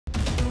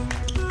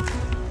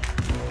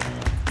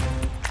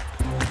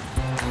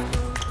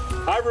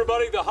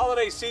everybody, the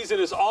holiday season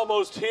is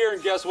almost here,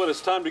 and guess what?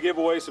 It's time to give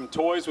away some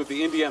toys with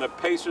the Indiana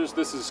Pacers.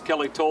 This is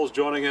Kelly Tolles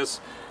joining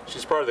us.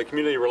 She's part of the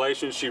community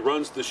relations. She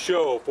runs the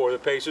show for the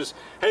Pacers.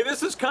 Hey,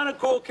 this is kind of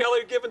cool,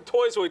 Kelly, giving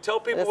toys away. Tell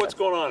people what's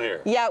going on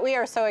here. Yeah, we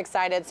are so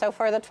excited. So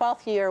for the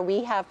 12th year,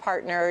 we have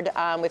partnered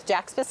with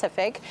JAKKS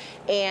Pacific,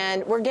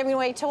 and we're giving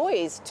away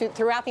toys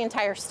throughout the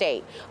entire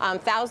state.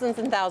 Thousands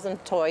and thousands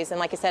of toys. And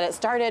like I said, it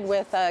started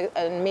with an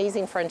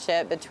amazing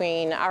friendship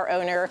between our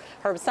owner,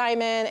 Herb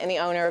Simon, and the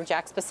owner of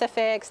JAKKS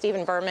Pacific,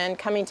 Stephen Berman,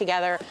 coming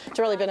together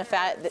to really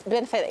benefit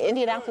the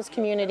Indianapolis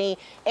community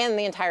and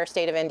the entire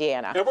state of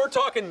Indiana. And we're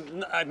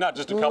talking not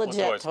just a couple of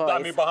toys. I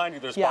mean, behind you,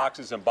 there's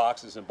boxes and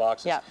boxes and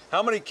boxes. Yeah.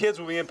 How many kids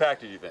will be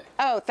impacted, you think?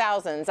 Oh,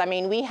 thousands. I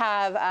mean, we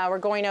have, we're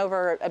going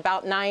over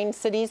about 9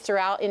 cities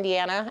throughout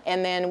Indiana,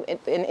 and then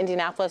in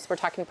Indianapolis, we're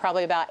talking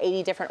probably about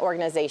 80 different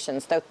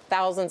organizations. So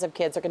thousands of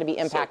kids are going to be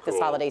impacted this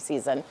holiday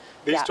season.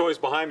 These toys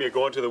behind me are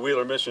going to the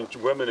Wheeler Mission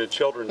Women and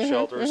Children's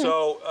Shelter.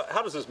 So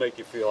how does this make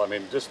you feel? I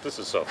mean, this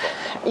is so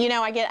fun. You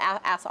know, I get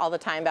asked all the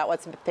time about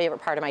what's the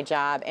favorite part of my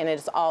job, and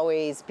it's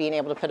always being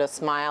able to put a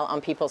smile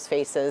on people's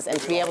faces, and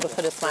to be able to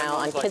put a smile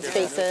on kids'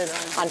 faces,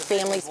 on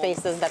families'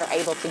 faces that are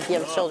able to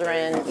give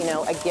children, you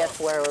know, a gift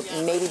where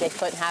maybe they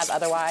couldn't have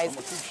otherwise.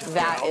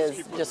 That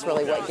is just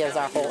really what gives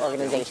our whole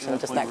organization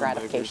just that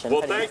gratification.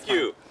 Well, thank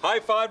you.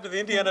 High five to the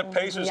Indiana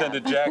Pacers and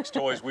to JAKKS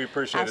Toys. We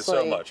appreciate it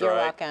so much. You're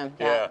welcome.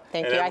 Yeah.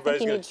 Thank you. I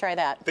think you need to try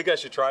that. Think I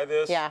should try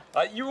this? Yeah.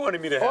 You wanted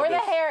me to have Or this.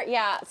 the hair,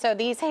 yeah. So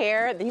these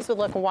would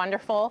look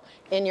wonderful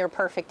in your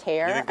perfect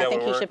hair. I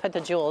think you should put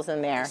the jewels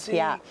in there. See?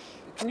 Yeah.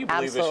 Can you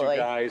believe this, you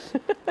guys?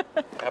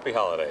 Happy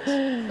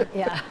holidays.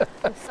 Yeah.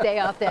 Stay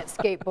off that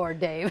skateboard,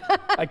 Dave.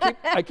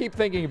 I keep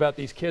thinking about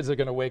these kids that are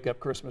going to wake up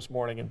Christmas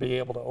morning and be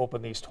able to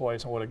open these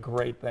toys, and what a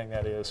great thing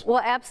that is.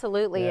 Well,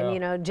 absolutely. Yeah. And, you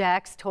know,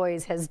 JAKKS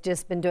Toys has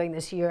just been doing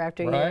this year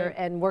after year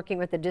and working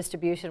with the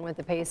distribution with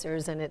the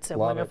Pacers, and it's a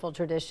wonderful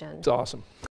tradition. It's awesome.